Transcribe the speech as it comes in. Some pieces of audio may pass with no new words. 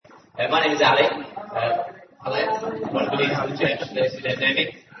My name is Ali. I'm one of the leaders of the church, for those who don't know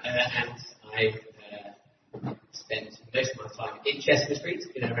me, and I spend most of my time in Chester Street,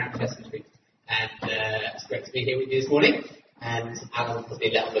 around Chester Street, and it's great to be here with you this morning. And Alan will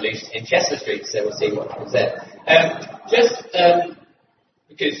probably let on the loose in Chester Street, so we'll see what happens there.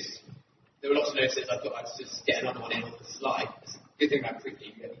 Because there were lots of notices, I thought I'd just get another one in on the slide. It's a good thing about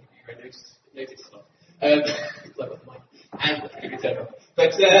quickly, you can notice slide. And give it over.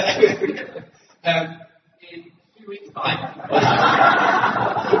 But in 2 weeks' time,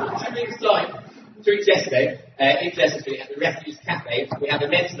 2 weeks' time, 2 weeks yesterday, in Chester Street at the Refuge Cafe, we have a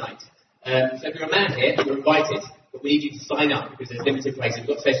men's night. So if you're a man here, you're invited, but we need you to sign up because there's limited places. We've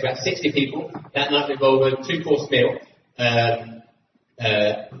got space for about 60 people. That night will involve a 2-course meal,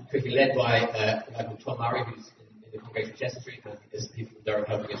 quickly led by a guy called Tom Murray, who's in the congregation of Chester Street, and there's people from Durham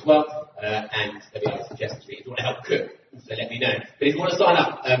helping as well, and there'll be others from Chester Street. If you want to help cook, also let me know. But if you want to sign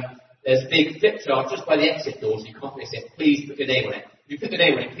up, there's a big flip chart just by the exit door, so you can't miss it. Please put your name on it. If you put your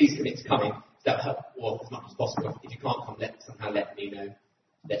name on it, please commit to coming. That will help, or as much as possible. If you can't come, let me know.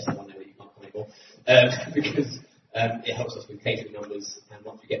 Let someone know that you can't come anymore. Because it helps us with catering numbers, and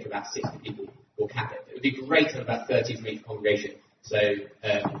once we get to about 60 people, we'll cap it. It would be great to have about 30 from each congregation. So,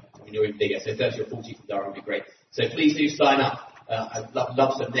 you're even bigger. So 30 or 40 from Durham would be great. So please do sign up. I'd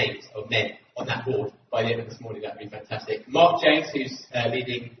love some names of men on that board by the end of this morning. That would be fantastic. Mark James, who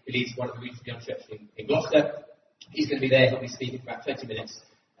leads one of the Regional Young Churches in Gloucester, he's going to be there. He'll be speaking for about 20 minutes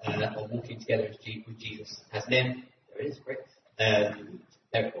on walking together with Jesus as men. There it is. Great.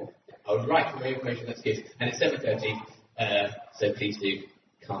 Very cool. I was right for my information. That's good. And it's 7:30. So please do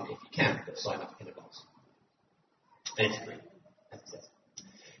come if you can, but sign up in advance. And it's free.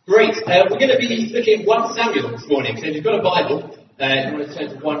 Great. We're going to be looking at 1 Samuel this morning. So if you've got a Bible, you want to turn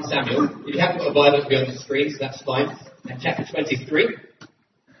to 1 Samuel. If you haven't got a Bible, it'll be on the screen, so that's fine. And chapter 23.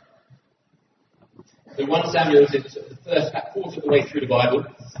 So 1 Samuel is the first about quarter of the way through the Bible.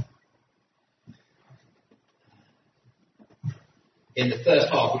 In the first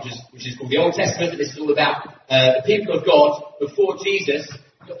half, which is called the Old Testament, this is all about the people of God before Jesus,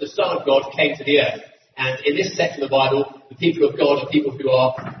 the Son of God, came to the earth. And in this section of the Bible, the people of God are people who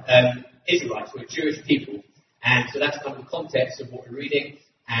are Israelites, who are Jewish people. And so that's kind of the context of what we're reading.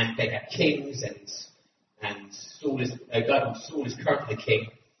 And they have kings, and a guy called Saul is currently the king,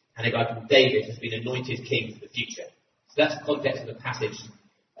 and a guy called David has been anointed king for the future. So that's the context of the passage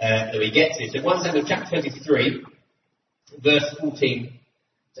that we get to. So 1 Samuel chapter 23, verse 14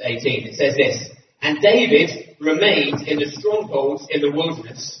 to 18, it says this: And David remained in the strongholds in the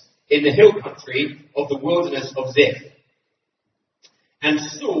wilderness, in the hill country of the wilderness of Ziph. And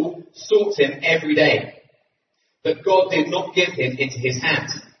Saul sought him every day, but God did not give him into his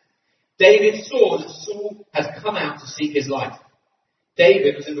hands. David saw that Saul had come out to seek his life.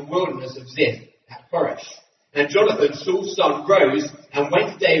 David was in the wilderness of Ziph at Horesh. And Jonathan, Saul's son, rose and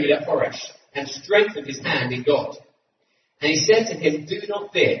went to David at Horesh and strengthened his hand in God. And he said to him, Do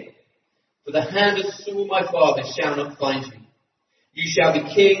not fear, for the hand of Saul my father shall not find you. You shall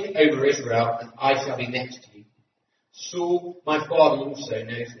be king over Israel, and I shall be next to you. Saul, my father, also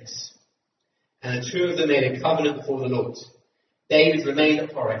knows this. And the two of them made a covenant before the Lord. David remained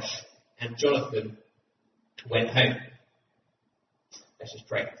at Horesh, and Jonathan went home. Let's just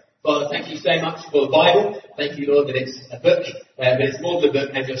pray. Father, thank you so much for the Bible. Thank you, Lord, that it's a book, but it's more than a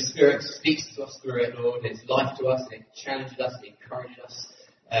book, and your Spirit speaks to us through it, Lord. It's life to us, and it challenges us, and it encourages us.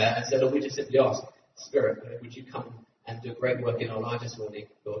 And so, Lord, we just simply ask, Spirit, would you come and do a great work in our lives this morning,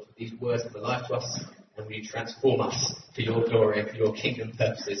 Lord, for these words of life to us, and will you transform us for your glory and for your kingdom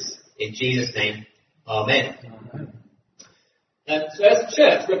purposes. In Jesus' name, Amen. So as a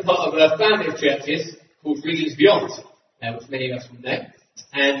church, we're part of a family of churches called Regions Beyond, which many of us will know.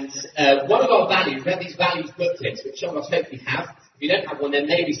 And one of our values, we have these values booklets, which some of us hopefully have. If you don't have one, there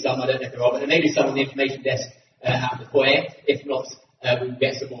may be some, I don't know if there are, but there may be some on the information desk at the foyer. If not, we'll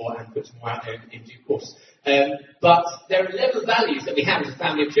get some more and put some more out there in due course. But there are 11 values that we have as a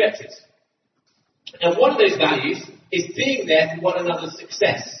family of churches. And one of those values is being there for one another's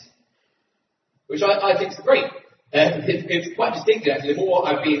success, which I think is great. It's quite distinctive, actually. The more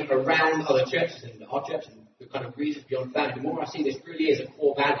I've been around other churches and our church and the kind of Regions Beyond family, the more I see this really is a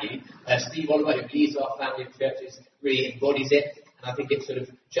core value. Steve Oliver, who leads our family of churches, really embodies it, and I think it's sort of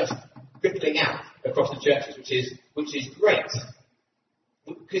just rippling out across the churches, which is great.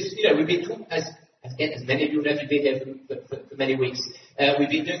 Because, we've been talking, as many of you know, if you've been here for many weeks, we've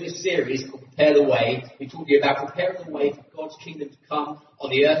been doing this series called Prepare the Way. We're talking about preparing the way for God's kingdom to come on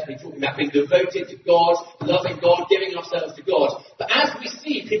the earth. We're talking about being devoted to God, loving God, giving ourselves to God. But as we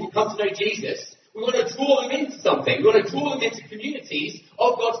see people come to know Jesus, We want to draw them into something. We want to draw them into communities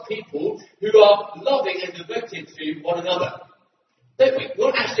of God's people who are loving and devoted to one another. Don't we?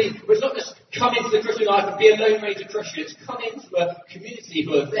 It's not just come into the Christian life and be a Lone Ranger Christian. It's come into a community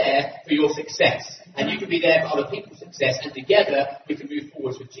who are there for your success. And you can be there for other people's success. And together we can move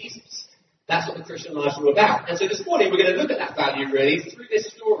forwards with Jesus. That's what the Christian life is all about. And so this morning we're going to look at that value really through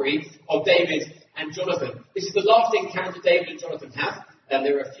this story of David and Jonathan. This is the last encounter David and Jonathan have.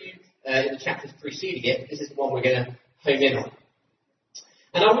 There are a few in the chapters preceding it. This is the one we're going to home in on.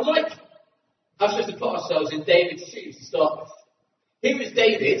 And I would like us just to put ourselves in David's shoes to start with. Here is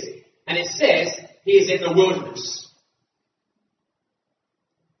David, and it says he is in the wilderness.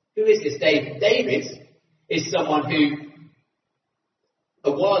 Who is this David? David is someone who,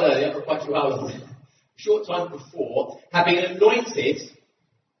 a while earlier, quite a while, a short time before, had been anointed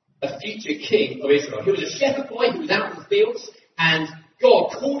a future king of Israel. He was a shepherd boy who was out in the fields, and God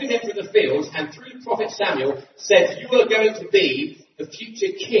called him into the fields, and through the prophet Samuel said, you are going to be the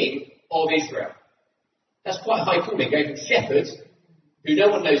future king of Israel. That's quite a high calling, going from shepherd, who no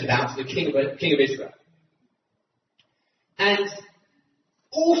one knows about, to the king of Israel. And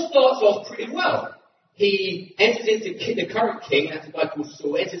all starts off pretty well. He enters into the current king, that's a guy called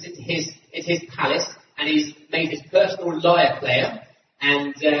Saul, enters into his palace, and he's made his personal lyre player.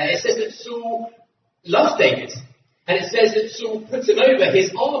 And it says that Saul loves David. And it says that Saul puts him over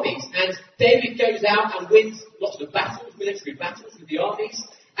his armies. And David goes out and wins lots of battles, military battles with the armies.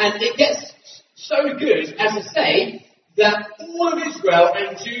 And it gets so good as to say that all of Israel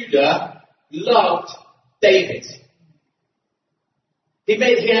and Judah loved David. He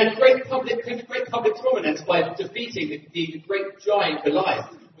had great public prominence by defeating the great giant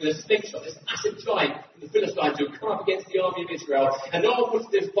Goliath with a slingshot, this massive giant from the Philistines who had come up against the army of Israel, and no one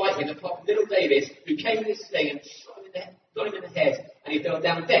wanted to fight him apart from little David, who came with his sling and got him in the head, and he fell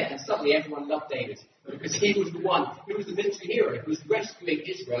down dead, and suddenly everyone loved David, because he was the military hero who was rescuing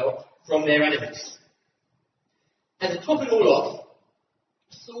Israel from their enemies. And to top it all off,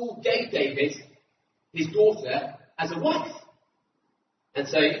 Saul gave David his daughter as a wife. And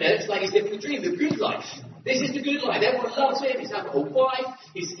so, it's like he's living the dream, the good life. This is the good life. Everyone loves him. He's had a wife.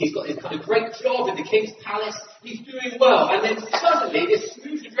 He's got this kind of great job in the king's palace. He's doing well. And then suddenly, this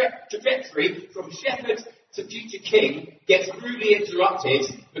smooth trajectory from shepherd to future king gets rudely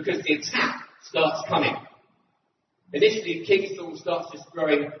interrupted because the attack starts coming. Initially, King Saul starts just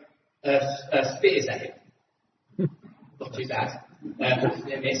throwing spears at him. Not too bad.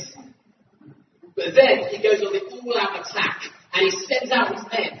 Near miss. But then he goes on the all-out attack, and he sends out his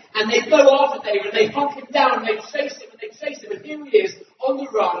men, and they go after David, and they hunt him down, and they chase him, and here he is on the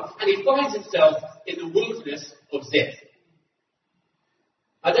run, and he finds himself in the wilderness of Ziph.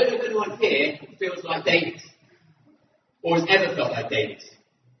 I don't know if anyone here feels like David, or has ever felt like David.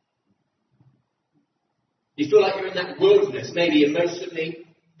 You feel like you're in that wilderness, maybe emotionally,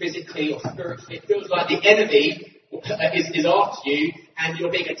 physically, or spiritually. It feels like the enemy is after you, and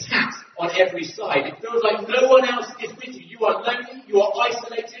you're being attacked on every side. It feels like no one else is with you. You are lonely, you are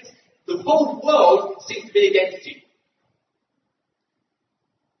isolated. The whole world seems to be against you.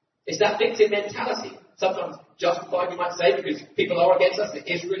 It's that victim mentality. Sometimes justified, you might say, because people are against us. It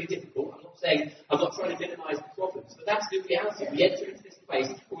is really difficult. I'm not trying to minimize the problems, but that's the reality. We enter into this place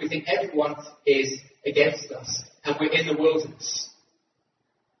where we think everyone is against us, and we're in the wilderness.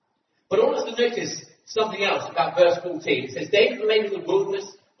 But I want us to notice something else about verse 14. It says, David remained in the wilderness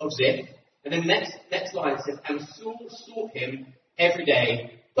of Ziph. And then the next line says, and Saul sought him every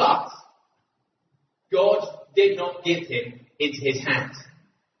day, but God did not give him into his hand.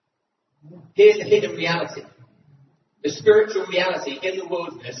 Here's the hidden reality. The spiritual reality in the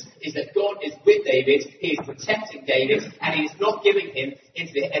wilderness is that God is with David, he is protecting David, and he is not giving him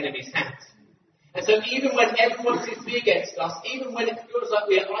into the enemy's hands. And so even when everyone seems to be against us, even when it feels like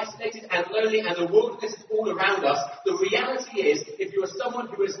we are isolated and lonely and the wilderness is all around us, the reality is, if you are someone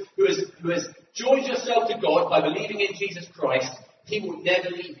who has joined yourself to God by believing in Jesus Christ, he will never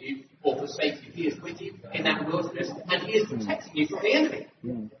leave you or forsake you. He is with you in that wilderness, and he is protecting you from the enemy.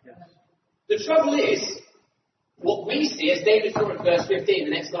 The trouble is, what we see, as David saw in verse 15,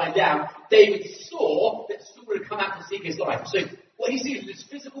 the next line down, David saw that Saul had come out to seek his life. So what he sees with his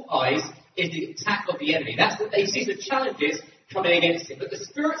physical eyes is the attack of the enemy. That's what he sees, the challenges coming against him. But the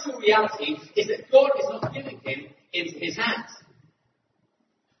spiritual reality is that God is not giving him into his hands.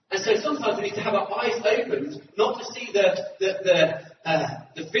 And so sometimes we need to have our eyes opened, not to see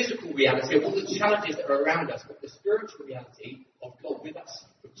the physical reality of all the challenges that are around us, but the spiritual reality of God with us,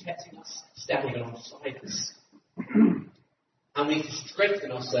 protecting us, standing alongside us. And we need to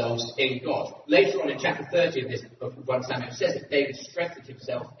strengthen ourselves in God. Later on in chapter 30 of 1 Samuel, it says that David strengthened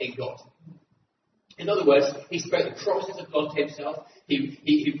himself in God. In other words, he spoke the promises of God to himself.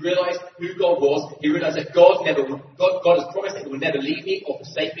 He realized who God was. He realized that God has promised that he will never leave me or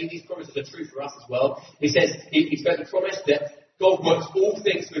forsake me. These promises are true for us as well. He says, he spoke the promise that God works all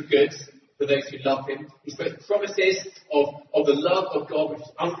things for good for those who love him. He spoke the promises of the love of God, which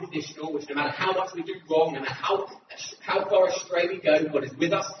is unconditional, which no matter how much we do wrong, no matter how far astray we go, God is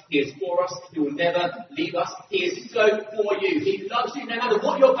with us. He is for us. He will never leave us. He is so for you. He loves you no matter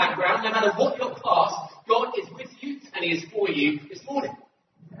what your background, no matter what your past. God is with you and he is for you this morning.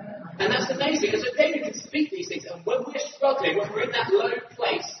 And that's amazing. And so David can speak these things. And when we're struggling, when we're in that low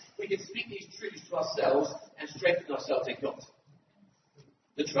place, we can speak these truths to ourselves and strengthen ourselves in God.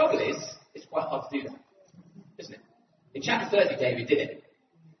 The trouble is, it's quite hard to do that, isn't it? In chapter 30, David did it.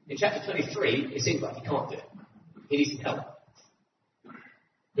 In chapter 23, it seems like he can't do it. He needs some help.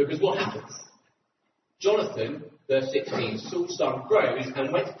 Because what happens? Jonathan, verse 16, Saul's son, rose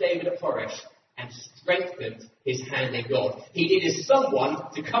and went to David at Horesh and strengthened his hand in God. He needed someone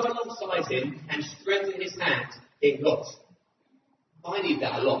to come alongside him and strengthen his hand in God. I need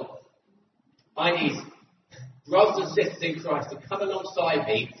that a lot. I need brothers and sisters in Christ to come alongside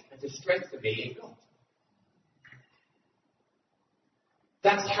me and to strengthen me in God.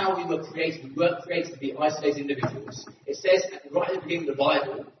 That's how we were created. We weren't created to be isolated individuals. It says right at the beginning of the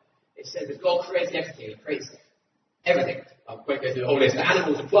Bible, it says that God created everything. He creates everything. I won't go through the whole list. The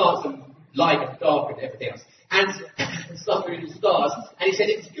animals and plants and light and dark and everything else. And sun, moon and stars. And he said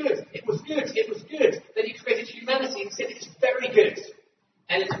it was good. It was good. It was good. Then he created humanity and said it was very good.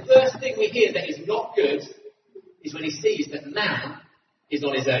 And the first thing we hear that is not good is when he sees that man is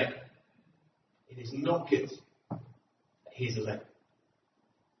on his own. It is not good that he is alone.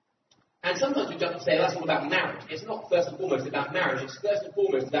 And sometimes we jump and say, that's all about marriage. It's not first and foremost about marriage. It's first and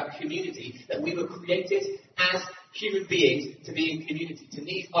foremost about community, that we were created as human beings to be in community, to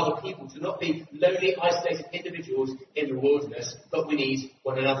need other people, to not be lonely, isolated individuals in the wilderness, but we need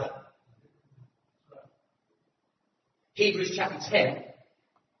one another. Hebrews chapter 10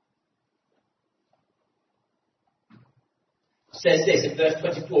 says this in verse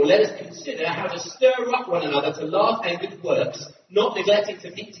 24, let us consider how to stir up one another to love and good works, not neglecting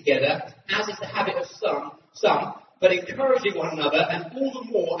to meet together, as is the habit of some, but encouraging one another, and all the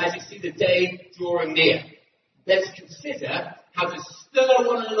more as you see the day drawing near. Let us consider how to stir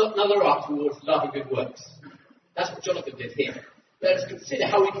one another up towards love and good works. That's what Jonathan did here. Let us consider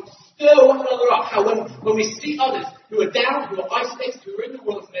how we can stir one another up, how when we see others who are down, who are isolated, who are in the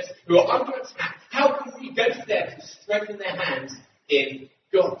wilderness, who are under attack, how can we go to them and strengthen their hands in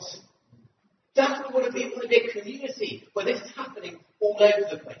God? That's what we want to be. We want to be a community where this is happening all over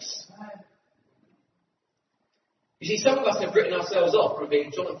the place. You see, some of us have written ourselves off from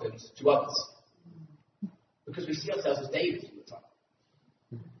being Jonathans to others. Because we see ourselves as Davids all the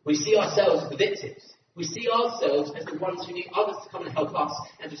time. We see ourselves as the victims. We see ourselves as the ones who need others to come and help us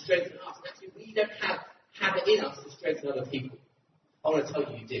and to strengthen us. And actually, we don't have it in us to strengthen other people. I want to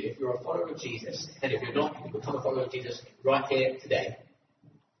tell you, you do. If you're a follower of Jesus, and if you're not, you can become a follower of Jesus right here today.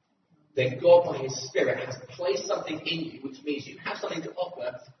 Then God, by his Spirit, has placed something in you, which means you have something to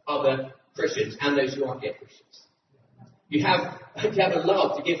offer other Christians and those who aren't yet Christians. You have a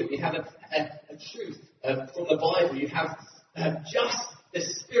love to give them. You have a truth from the Bible. You have just the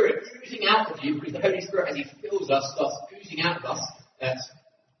Spirit oozing out of you, because the Holy Spirit, as he fills us, starts oozing out of us.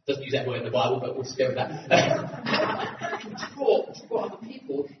 Doesn't use that word in the Bible, but we'll just go with that. And can draw other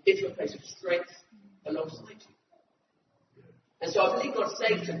people into a place of strength alongside you. And so I believe God's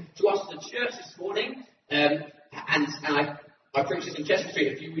saying to us as a church this morning, and I preached this in Chester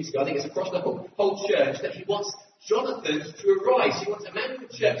Street a few weeks ago, I think it's across the whole church, that he wants Jonathan to arise. He wants Emmanuel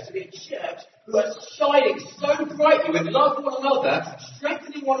Church to be a church who are shining so brightly with love for one another,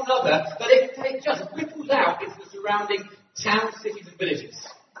 strengthening one another, that it just ripples out into the surrounding towns, cities and villages.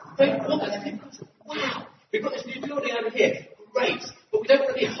 Don't want that. Wow, we've got this new building over here. Great. But we don't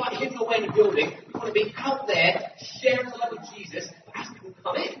want to be hidden away in a building. We want to be out there sharing the love of Jesus. But as people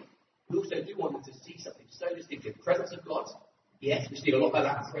come in, we also do want them to see something so distinctive. The presence of God. Yes, we speak a lot about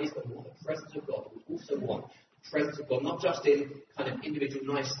that. Praise God. We want the presence of God. But we also want the presence of God, not just in kind of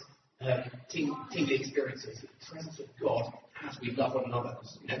individual nice tingly experiences, but the presence of God as we love one another.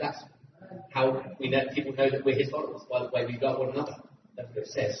 That's how we know people know that we're his followers, by the way we love one another. That's what it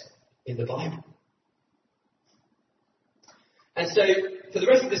says in the Bible. And so, for the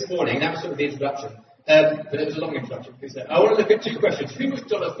rest of this morning, that was sort of the introduction, but it was a long introduction. I want to look at two questions. Who was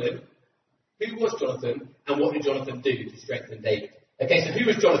Jonathan? And what did Jonathan do to strengthen David? Okay, so who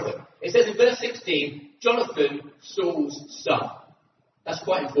was Jonathan? It says in verse 16, Jonathan, Saul's son. That's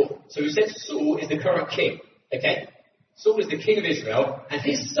quite important. So we said Saul is the current king. Okay? Saul is the king of Israel, and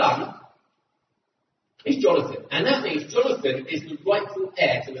his son is Jonathan. And that means Jonathan is the rightful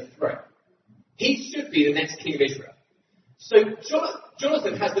heir to the throne. He should be the next king of Israel. So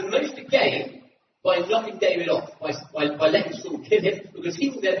Jonathan has the most to gain by knocking David off, by letting Saul kill him, because he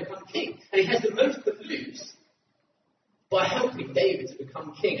will then become king. And he has the most to lose by helping David to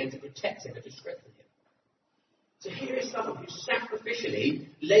become king and to protect him and to strengthen him. So here is someone who sacrificially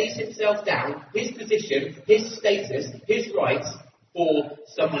lays himself down, his position, his status, his rights, for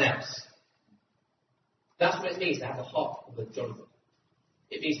someone else. That's what it means to have the heart of a Jonathan.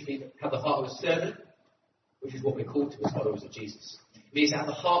 It means to have the heart of a servant, which is what we're called to as followers of Jesus. It means to have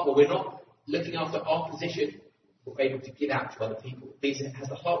the heart where we're not looking after our position, but we're able to give out to other people. It means it has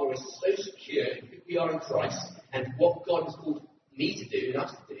the heart where we're so secure in who we are in Christ and what God has called me to do and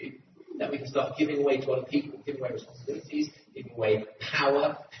us to do, that we can start giving away to other people, giving away responsibilities, giving away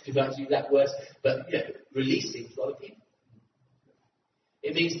power, if you'd like to use that word, but releasing to other people.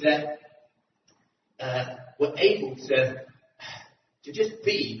 It means that we're able to just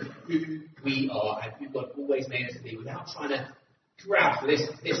be who we are and who God always made us to be without trying to grab for this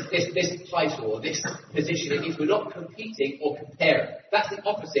title or this position. It means we're not competing or comparing. That's the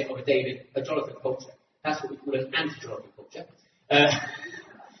opposite of a Jonathan culture. That's what we call an anti-Jonathan culture.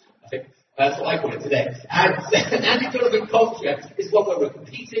 I think that's what I call it today. And an anti-Jonathan culture is one where we're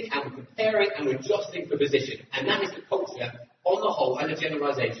competing and we're comparing and we're jostling for position. And that is the culture on the whole and a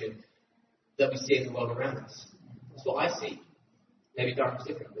generalisation that we see in the world around us. That's what I see. Maybe Durham's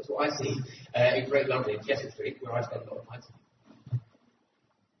different. That's what I see in Great London, in Chester Street, where I spend a lot of my time.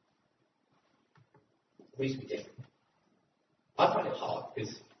 We used to be different. I find it hard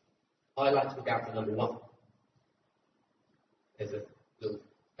because I like to look out for number one. There's a little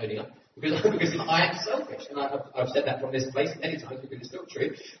owning up. Because I am selfish, and I've said that from this place many times because it's still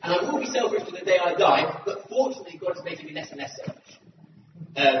true. And I will be selfish to the day I die, but fortunately God is making me less and less selfish.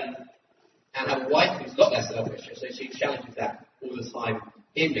 And I have a wife who's a lot less selfish, so she challenges that all the time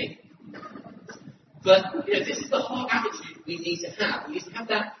in me. But this is the heart attitude we need to have. We need to have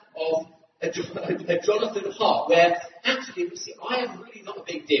that of a Jonathan heart, where actually we see I am really not a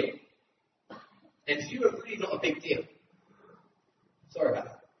big deal, and you are really not a big deal. Sorry about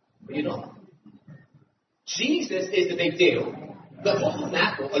that, but you're not. Jesus is the big deal, but on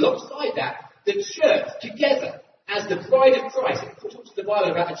that, or alongside that, the church together as the bride of Christ. It talks in the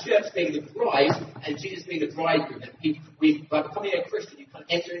Bible about the church being the bride and Jesus being the bridegroom. And by becoming a Christian, you kind of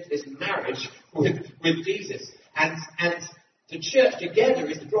enter into this marriage with Jesus. And the church together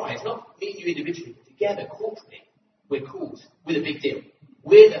is the bride. It's not me and you individually, but together, corporately, we're called. We're the big deal.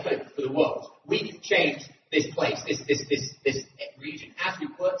 We're the hope for the world. We can change this place, this region, as we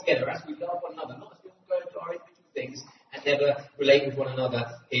work together, as we love one another, not as we all go into our individual things and never relate with one another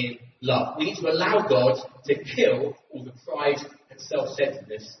in love. We need to allow God to kill all the pride and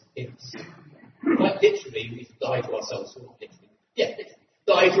self-centeredness in us. Quite literally, we need to die to ourselves. Or not literally. Yeah, literally.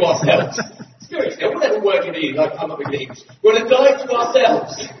 Die to ourselves. Seriously, whatever word you need, like come up with the English. We're going to die to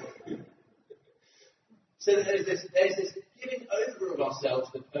ourselves. So there's this giving over of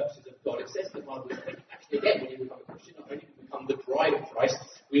ourselves to the purposes of God. It says in the Bible, actually again, when you become a Christian, not only do you become the bride of Christ,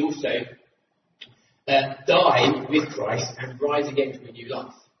 we also die with Christ and rise again to a new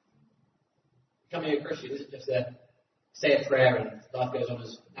life. Becoming a Christian isn't just say a prayer and life goes on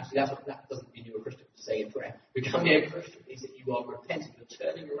as... Actually, that doesn't mean you're a Christian to say a prayer. Becoming a Christian means that you are repentant,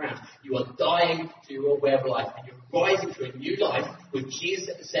 you're turning around, you are dying to your old way of life, and you're rising to a new life with Jesus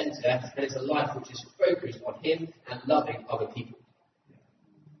at the centre, and it's a life which is focused on Him and loving other people.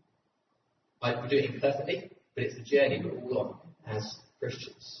 We do it imperfectly, but it's the journey we're all on as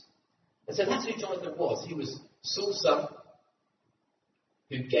Christians. And so that's who Jonathan was. He was Saul's son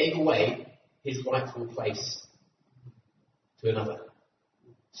who gave away his rightful place to another,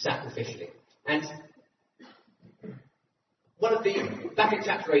 sacrificially. And back in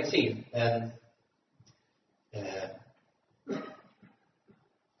chapter 18, I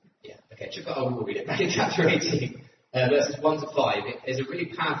will read it. Back in chapter 18, verses 1 to 5, there's a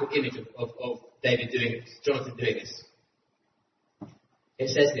really powerful image of Jonathan doing this. It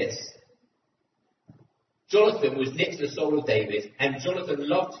says this: Jonathan was knit to the soul of David, and Jonathan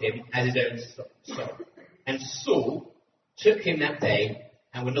loved him as his own soul. And Saul took him that day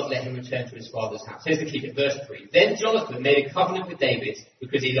and would not let him return to his father's house. Here's the key bit, verse 3. Then Jonathan made a covenant with David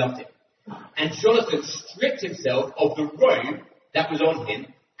because he loved him. And Jonathan stripped himself of the robe that was on him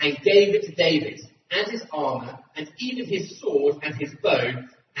and gave it to David, and his armour, and even his sword, and his bow,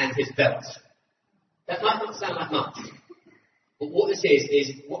 and his belt. That might not sound like much. But what this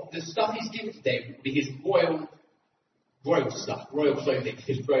is what the stuff he's given to David will be his royal stuff, royal clothing,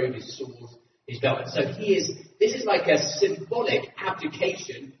 his robe, his sword, his belt. So this is like a symbolic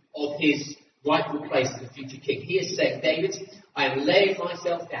abdication of his rightful place as the future king. He is saying, David, I am laying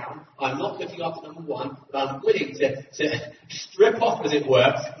myself down. I'm not looking after number one, but I'm willing to strip off, as it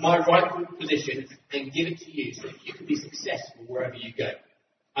were, my rightful position and give it to you so that you can be successful wherever you go.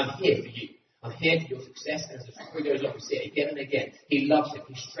 I'm here for you. I'm here for your success. And as the story goes on, we see it again and again. He loves him.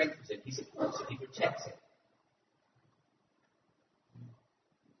 He strengthens him. He supports him. He protects him.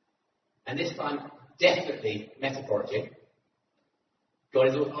 And this time, definitely metaphorically, God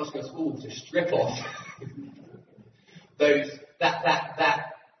is asking us all to strip off that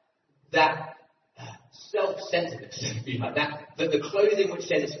self-centeredness, if you like, the clothing which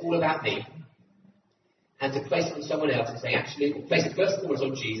says it's all about me, and to place it on someone else and say, actually, or place it first and foremost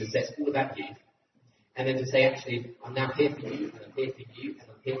on Jesus, say it's all about you, and then to say, actually, I'm now here for you, and I'm here for you, and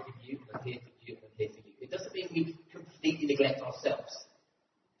I'm here for you, and I'm here for you, and I'm here for you. It doesn't mean we completely neglect ourselves.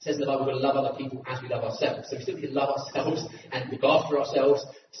 It says in the Bible we're going to love other people as we love ourselves. So we still need to love ourselves and look after ourselves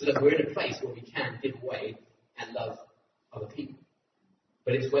so that we're in a place where we can give away and love other people.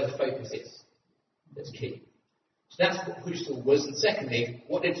 But it's where the focus is that's key. So that's who Saul was. And secondly,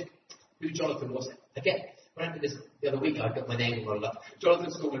 who Jonathan was. Again, when I did this the other week, I got my name rolled up. Jonathan,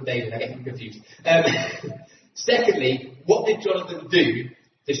 Saul, and David. I get them confused. Secondly, what did Jonathan do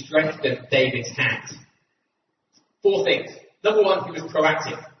to strengthen David's hand? 4 things. Number 1, he was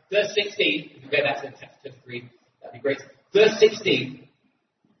proactive. Verse 16, if you go back to chapter 23, that'd be great. Verse 16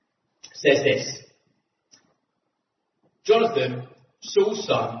 says this. Jonathan, Saul's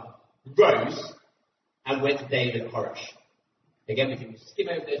son, rose and went to David at Horesh. Again, we can skim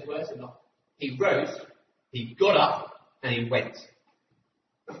over those words and not. He rose, he got up, and he went.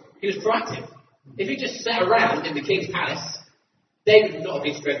 He was proactive. If he just sat around in the king's palace, David would not have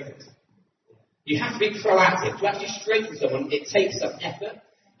been strengthened. You have to be proactive. To actually strengthen someone, it takes some effort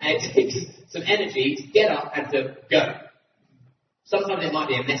and it takes some energy to get up and to go. Sometimes it might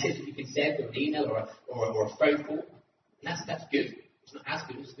be a message that you can send or an email or a phone call. And that's good. It's not as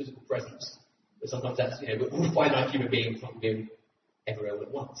good as physical presence. But sometimes that's, we're all finite human beings can't be everywhere all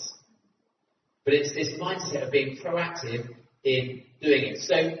at once. But it's this mindset of being proactive in doing it.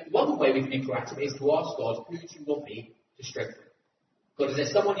 So one way we can be proactive is to ask God, who do you want me to strengthen? God, is there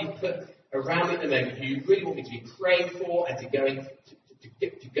someone you put around me at the moment who you really want me to be praying for and to go to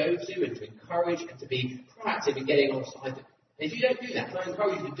and to encourage and to be proactive in getting alongside them? And if you don't do that, I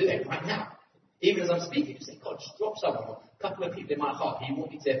encourage you to do it right now. Even as I'm speaking, just say, God, just drop someone, or a couple of people in my heart who you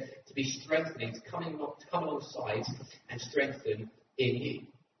want me to be strengthening, to come alongside and strengthen in you.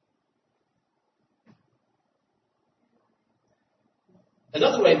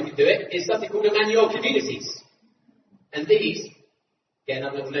 Another way we can do it is something called Emmanuel communities. And these, get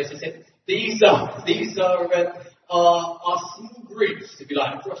another little notice here, these are small groups, if you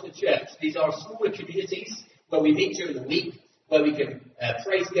like, across the church. These are smaller communities where we meet during the week, where we can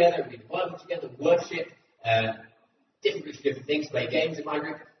pray together, read the Bible together, worship, different groups of different things, play games in my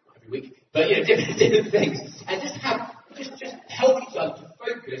group, not every week, but different things, and just help each other to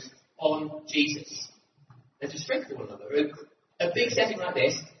focus on Jesus and to strengthen one another. A big setting like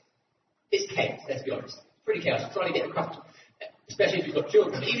this is chaos, let's be honest. Pretty chaos. Trying to get a coffee, especially if you've got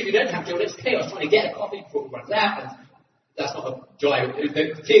children. But even if you don't have children, it's chaos trying to get a coffee before it runs out. And that's not a joy.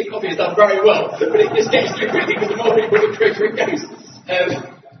 The tea and coffee is done very well, but it just gets too quickly because the more people, the quicker it goes.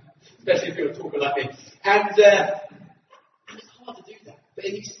 Especially if you're a talker like me. And it's hard to do that. But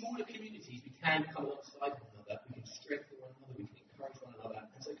in these smaller communities, we can come alongside one another. We can strengthen one another. We can encourage one another.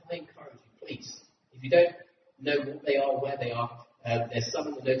 And so can I encourage you, please, if you don't know what they are, where they are, there's some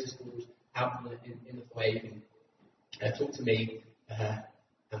on the notice board out in the foyer. You can talk to me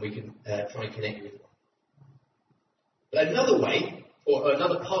and we can try and connect you with one. But another way, or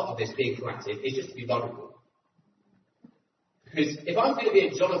another part of this being proactive, is just to be vulnerable. Because if I'm going to be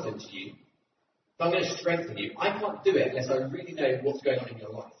a Jonathan to you, if I'm going to strengthen you, I can't do it unless I really know what's going on in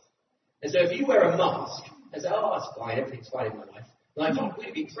your life. And so if you wear a mask and say, oh, that's fine, everything's fine in my life, then I can't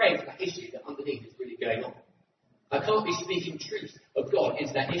really be praying for that issue that underneath is really going on. I can't be speaking truth of God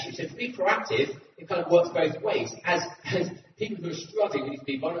into that issue. So to be proactive, it kind of works both ways. As people who are struggling, we need to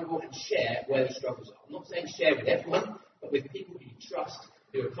be vulnerable and share where the struggles are. I'm not saying share with everyone, but with people who you trust,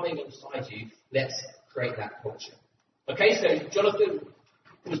 who are coming alongside you, let's create that culture. Okay, so Jonathan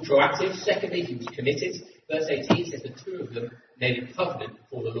was proactive. Secondly, he was committed. Verse 18 says the two of them made a covenant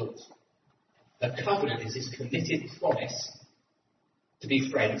before the Lord. A covenant is this committed promise to be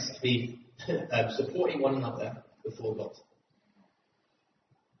friends, to be supporting one another before God.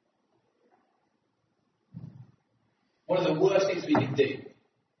 One of the worst things we can do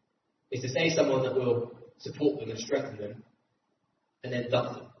is to say someone that will support them and strengthen them and then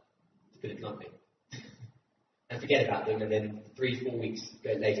dump them, to put it bluntly. and forget about them, and then 3-4 weeks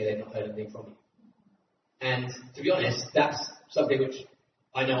later they've not heard anything from you. And to be honest, that's something which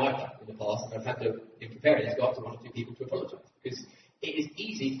I know I've done in the past, and I've had to, in preparing this, go up to 1 or 2 people to apologise. Because it is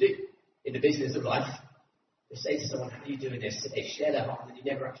easy to do in the business of life. They say to someone, how are you doing this? They share their heart, and then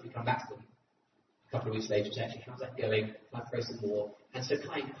you never actually come back to them. A couple of weeks later, say, actually, how's that going? Can I pray some more? And so can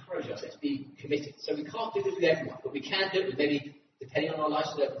I encourage us? Let's be committed. So we can't do this with everyone, but we can do it with maybe, depending on our life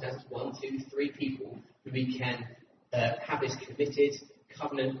circumstances, 1, 2, 3 people who we can have this committed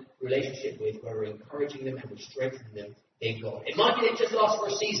covenant relationship with, where we're encouraging them and we're strengthening them in God. It might be that it just lasts for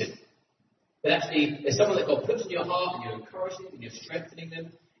a season, but actually there's someone that God puts in your heart and you're encouraging them and you're strengthening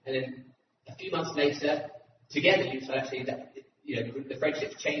them, and then a few months later, together you decide actually that the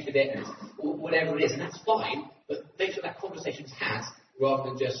friendship's changed a bit, or whatever it is, and that's fine, but make sure that conversation's had rather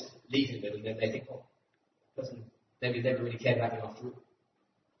than just leaving them and then they think, oh, person maybe never really cared about me after all.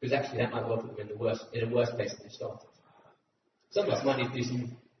 Because actually that might well put them in a worse place than they started. Some of us might need to do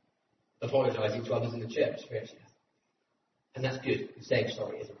some apologising to others in the church, actually. And that's good. Saying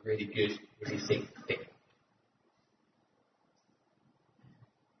sorry is a really good, releasing thing.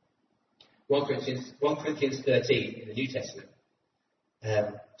 1 Corinthians 13 in the New Testament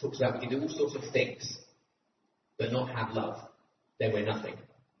talks about we can do all sorts of things, but not have love. Then we're nothing.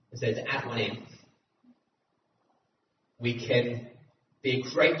 And so to add one in, we can be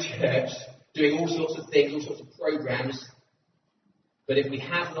a great church, doing all sorts of things, all sorts of programs, but if we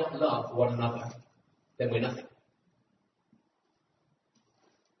have not loved one another, then we're nothing.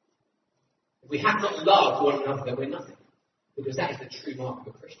 If we have not loved one another, then we're nothing. Because that is the true mark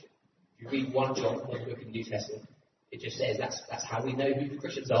of a Christian. If you read 1 John, one book in the New Testament, it just says that's how we know who the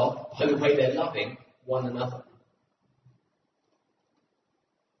Christians are, by the way they're loving one another.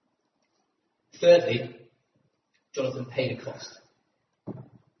 Thirdly, Jonathan paid a cost.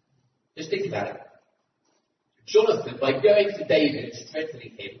 Just think about it. Jonathan, by going to David and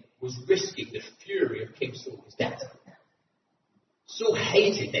strengthening him, was risking the fury of King Saul, his dad. Saul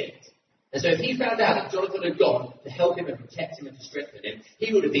hated David. And so if he found out that Jonathan had gone to help him and protect him and to strengthen him,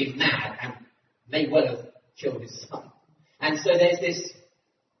 he would have been mad and may well have killed his son. And so there's this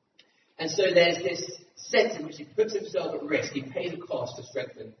sense in which he puts himself at risk. He pays a cost to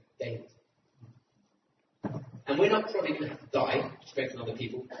strengthen David. And we're not probably going to have to die to strengthen other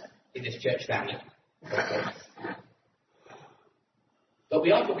people in this church family. But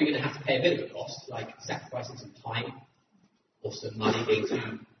we are probably going to have to pay a bit of a cost, like sacrificing some time or some money, being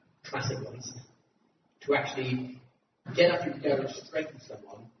two classic ones. To actually get up and go and strengthen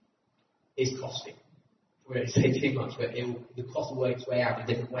someone is costly. We don't say too much, but the cost will work its way out in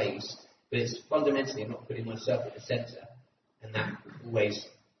different ways. But it's fundamentally not putting myself at the centre, and that always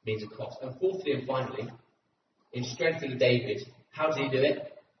means a cost. And fourthly and finally, in strengthening David, how did he do it?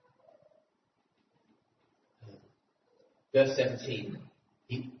 Verse 17,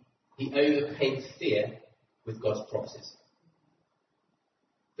 he overcame fear with God's promises.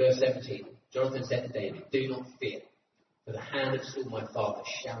 Verse 17, Jonathan said to David, do not fear, for the hand of Saul my father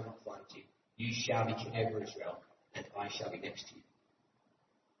shall not find you. You shall be king over Israel, and I shall be next to you.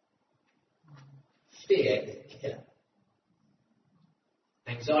 Fear is a killer.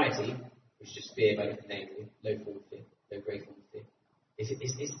 Anxiety, which is just fear by different names, low form of fear, low grade form of fear, is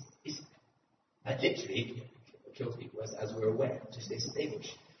literally kills people, as we're aware. Just this thing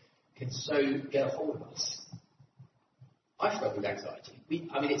which can so get a hold of us. I struggle with anxiety.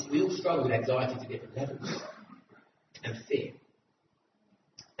 We all struggle with anxiety to different levels, and fear.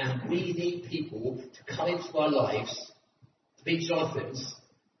 And we need people to come into our lives, to be Jonathans,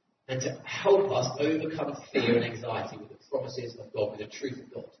 and to help us overcome fear and anxiety with the promises of God, with the truth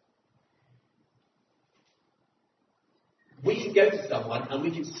of God. We can go to someone and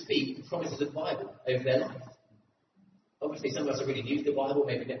we can speak the promises of the Bible over their life. Obviously, some of us are really new to the Bible,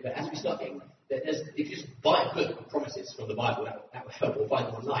 maybe not, but as we start getting, if you just buy a book of promises from the Bible, that will help, or find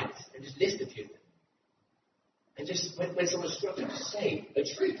them online, and just list a few of them. And just, when someone's struggling, to say the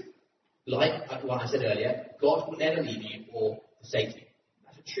truth. Like the one I said earlier, God will never leave you or forsake you.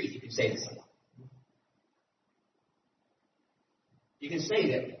 That's a truth you can say to someone. You can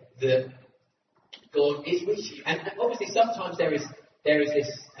say that God is with you. And obviously sometimes there is this,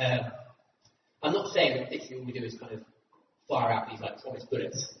 I'm not saying that literally all we do is kind of fire out these like promise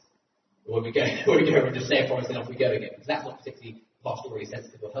bullets. When we go and just say a promise and off we go again. Because that's not particularly pastorally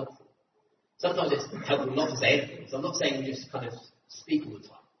sensitive or helpful. Sometimes it's helpful not to say anything. So I'm not saying we just kind of speak all the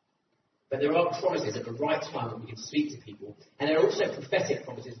time. But there are promises at the right time that we can speak to people. And there are also prophetic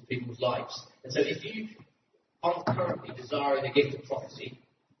promises for people's lives. And so if you aren't currently desiring the gift of prophecy,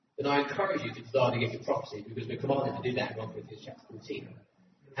 then I encourage you to desire the gift of prophecy, because we're commanded to do that in 1 Corinthians chapter 14.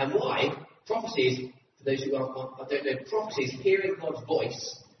 And why? Prophecy is For those who don't know, prophecy is hearing God's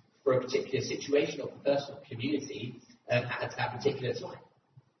voice for a particular situation or person or community at a particular time.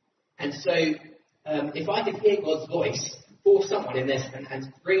 And so, if I could hear God's voice for someone in this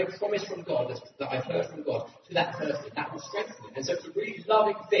and bring a promise from God that I've heard from God to that person, that will strengthen them. And so it's a really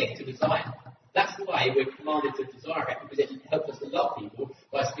loving thing to desire. That's why we're commanded to desire it, because it helps us to love people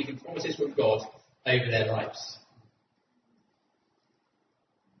by speaking promises from God over their lives.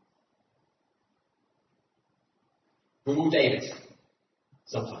 We're all Davids.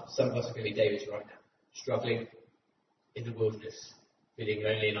 Sometimes. Some of us are going to be Davids right now. Struggling in the wilderness, feeling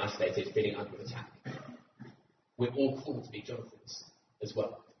lonely and isolated, feeling under attack. We're all called to be Jonathans as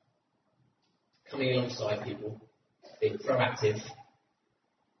well. Coming alongside people, being proactive,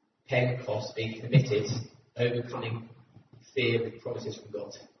 paying the cost, being committed, overcoming fear with promises from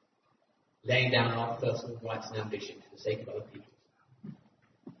God. Laying down our personal rights and ambition for the sake of other people.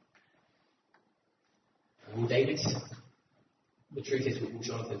 We're all Davids. The truth is we're all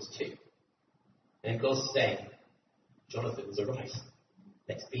Jonathans too. And God's saying, Jonathans, arise.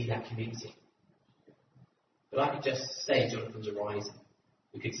 Let's be that community. But I could just say Jonathans arise.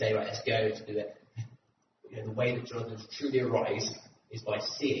 We could say, right, let's go to do it. The way that Jonathans truly arise is by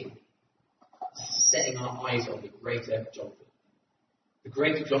seeing, setting our eyes on the greater Jonathan. The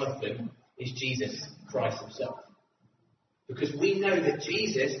greater Jonathan is Jesus Christ himself. Because we know that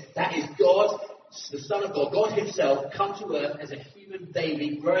Jesus, that is God, the Son of God, God himself, come to earth as a human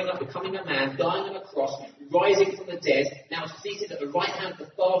baby, growing up, becoming a man, dying on a cross, rising from the dead, now seated at the right hand of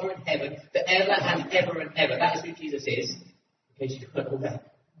the Father in heaven, forever and ever and ever. That is who Jesus is, in case you don't know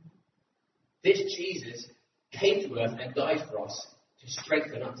that. This Jesus came to earth and died for us to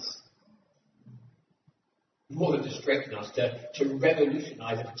strengthen us. More than to strengthen us, to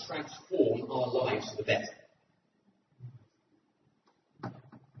revolutionize and to transform our lives for the better.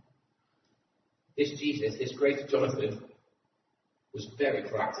 This Jesus, this great Jonathan, was very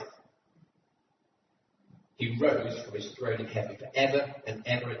proactive. He rose from his throne in heaven forever and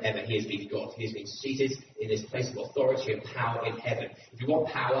ever and ever. He has been God. He has been seated in this place of authority and power in heaven. If you want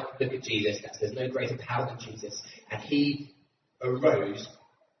power, look at Jesus. There's no greater power than Jesus. And he arose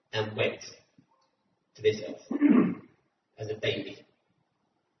and went to this earth as a baby.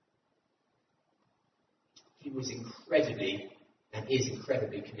 He was incredibly and is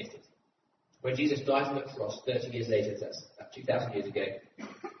incredibly committed. When Jesus died on the cross 30 years later, that's about 2,000 years ago,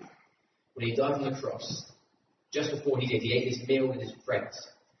 when he died on the cross, just before he did, he ate this meal with his friends.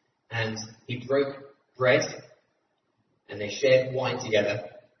 And he broke bread, and they shared wine together.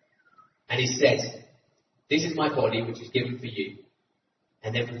 And he said, "This is my body, which is given for you."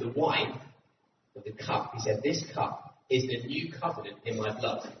 And then with the wine, with the cup, he said, "This cup is the new covenant in my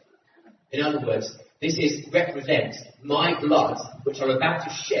blood." In other words, this represents my blood, which I'm about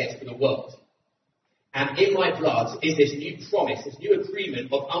to shed for the world. And in my blood is this new promise, this new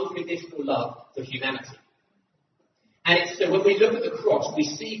agreement of unconditional love for humanity. And so when we look at the cross, we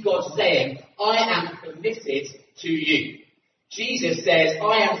see God saying, "I am committed to you." Jesus says,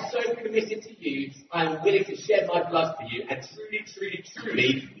 "I am so committed to you, I am willing to shed my blood for you, and truly, truly,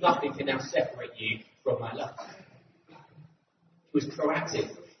 truly, nothing can now separate you from my love." He was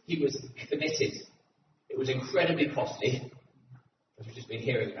proactive. He was committed. It was incredibly costly, as we've just been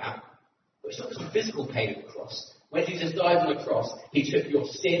hearing about. But it's not just the physical pain of the cross. When Jesus died on the cross, he took your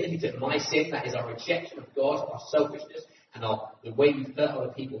sin, he took my sin, that is our rejection of God, our selfishness, and the way we hurt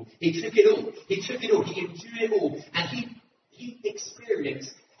other people. He took it all. He took it all. He endured it all. And he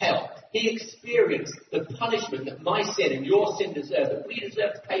experienced hell. He experienced the punishment that my sin and your sin deserve, that we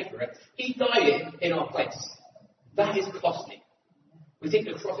deserve to pay for it. He died in our place. That is costly. We think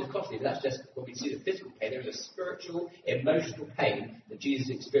the cross is costly, but that's just when we see the physical pain. There is a spiritual, emotional pain that Jesus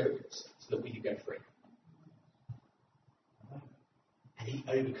experienced so that we can go free. And he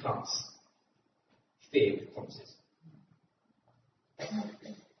overcomes fear with promises.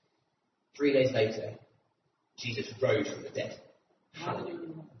 3 days later, Jesus rose from the dead.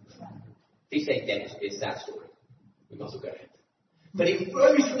 Hallelujah. If you say dead, it should be a sad story. We must all go ahead. But he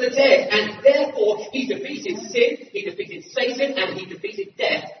rose from the dead, and therefore he defeated sin, he defeated Satan, and he defeated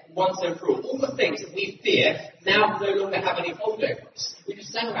death once and for all. All the things that we fear now no longer have any hold over us. We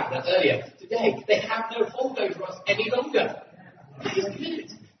just sang about that earlier today. They have no hold over us any longer. That is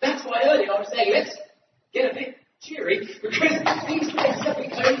good. That's why earlier I was saying, let's get a bit cheery, because these things have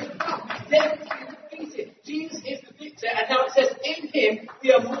been overcome. Death is defeated. Jesus is the victor, and now it says, in him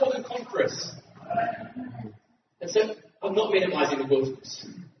we are more than conquerors. And so, I'm not minimising the wilderness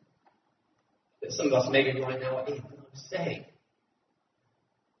that some of us maybe right now are in. But I'm saying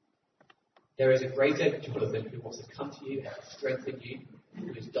there is a greater Jonathan who wants to come to you and strengthen you,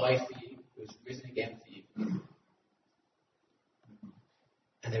 who has died for you, who has risen again for you.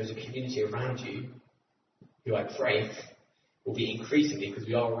 And there is a community around you who I pray will be increasingly, because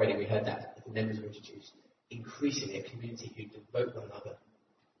we heard that the members were introduced, increasingly a community who devote themselves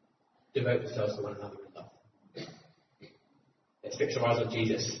to one another in love. Let's fix our eyes on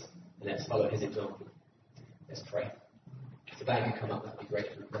Jesus and let's follow his example. Let's pray. If the band can come up, that'd be great.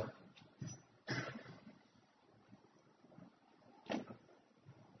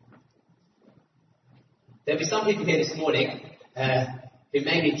 There'll be some people here this morning who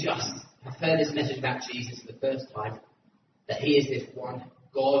maybe just have heard this message about Jesus for the first time, that he is this one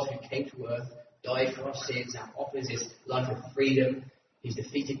God who came to earth, died for our sins, and offers his life of freedom. He's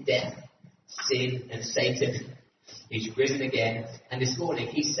defeated death, sin, and Satan. He's risen again. And this morning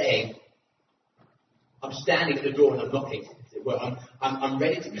he's saying, I'm standing at the door and I'm knocking. I'm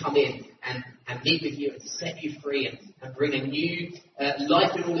ready to come in and meet with you and set you free and bring a new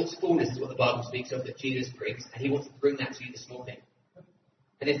life in all its fullness is what the Bible speaks of that Jesus brings. And he wants to bring that to you this morning.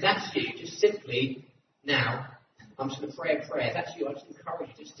 And if that's you, just simply now, I'm just going to pray a prayer. If that's you, I just encourage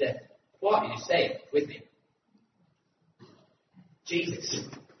you just to quietly just say it with me. Jesus,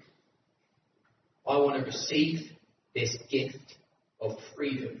 I want to receive this gift of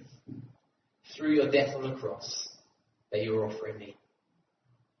freedom through your death on the cross that you're offering me.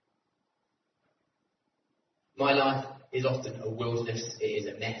 My life is often a wilderness. It is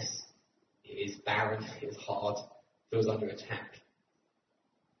a mess. It is barren. It is hard. It feels under attack.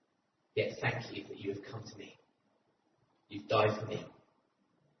 Yet thank you that you have come to me. You've died for me.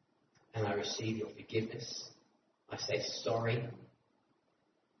 And I receive your forgiveness. I say sorry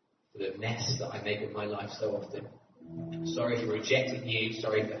for the mess that I make of my life so often. Sorry for rejecting you.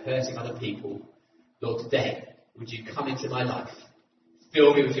 Sorry for hurting other people. Lord, today, would you come into my life?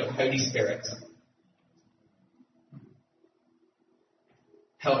 Fill me with your Holy Spirit.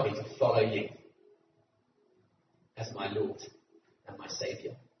 Help me to follow you as my Lord and my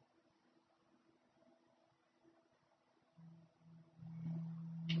Saviour.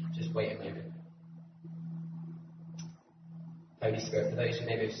 Just wait a moment. Holy Spirit, for those who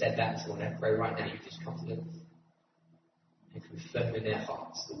maybe have said that, I want to pray right now, you just come to them and confirm in their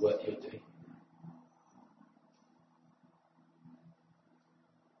hearts the work you're doing.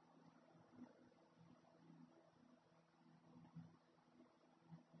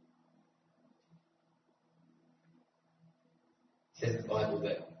 It says in the Bible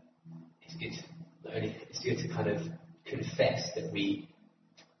that it's good, not only it's good to kind of confess that we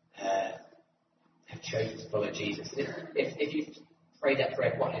have chosen to follow Jesus. And if you've prayed that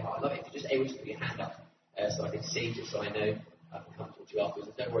prayer quite hard, I'd love it if you're just able to put your hand up so I can see, just so I know I can come talk to you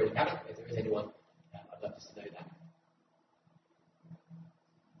afterwards. Don't worry about it. If there is anyone, I'd love to know that.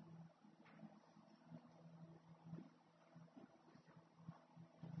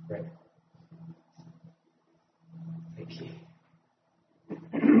 Great. Thank you.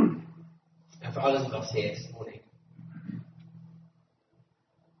 And for others of us here this morning,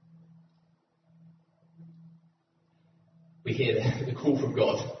 we hear the call from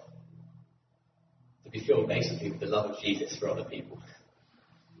God to be filled basically with the love of Jesus for other people.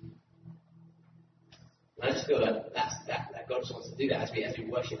 And I just feel that God just wants to do that as we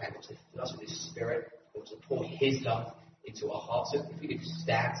worship and wants to fill us with His Spirit, wants to pour His love into our hearts. So if we could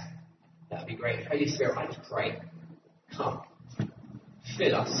stand, that would be great. Holy Spirit, I just pray, come,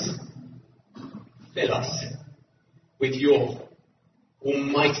 fill us with your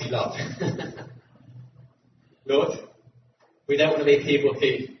almighty love. Lord, we don't want to be people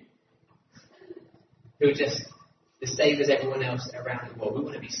who are just the same as everyone else around the world. We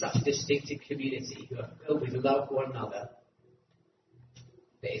want to be such a distinctive community who are filled with love for one another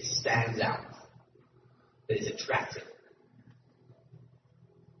that it stands out, that it's attractive.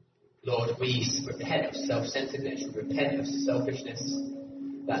 Lord, we repent of self-centeredness, we repent of selfishness,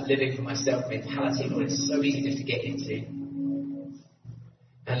 that living for myself mentality, Lord, it's so easy just to get into.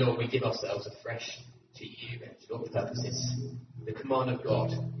 And Lord, we give ourselves afresh to you and to your purposes. The command of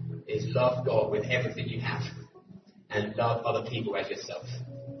God is love God with everything you have and love other people as yourself.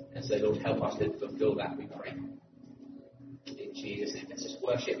 And so, Lord, help us to fulfill that, we pray. In Jesus' name, let's just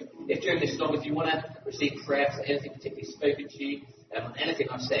worship. If during this song, if you want to receive prayer for anything particularly spoken to you, anything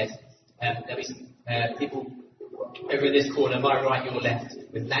I've said, there'll be some people over in this corner, my right, your left,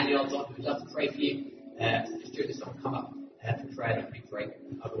 with lanyards on, who would love to pray for you. Just during this song, come up for prayer, that would be great.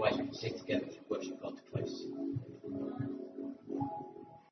 Otherwise, we can sing together as we worship God to close.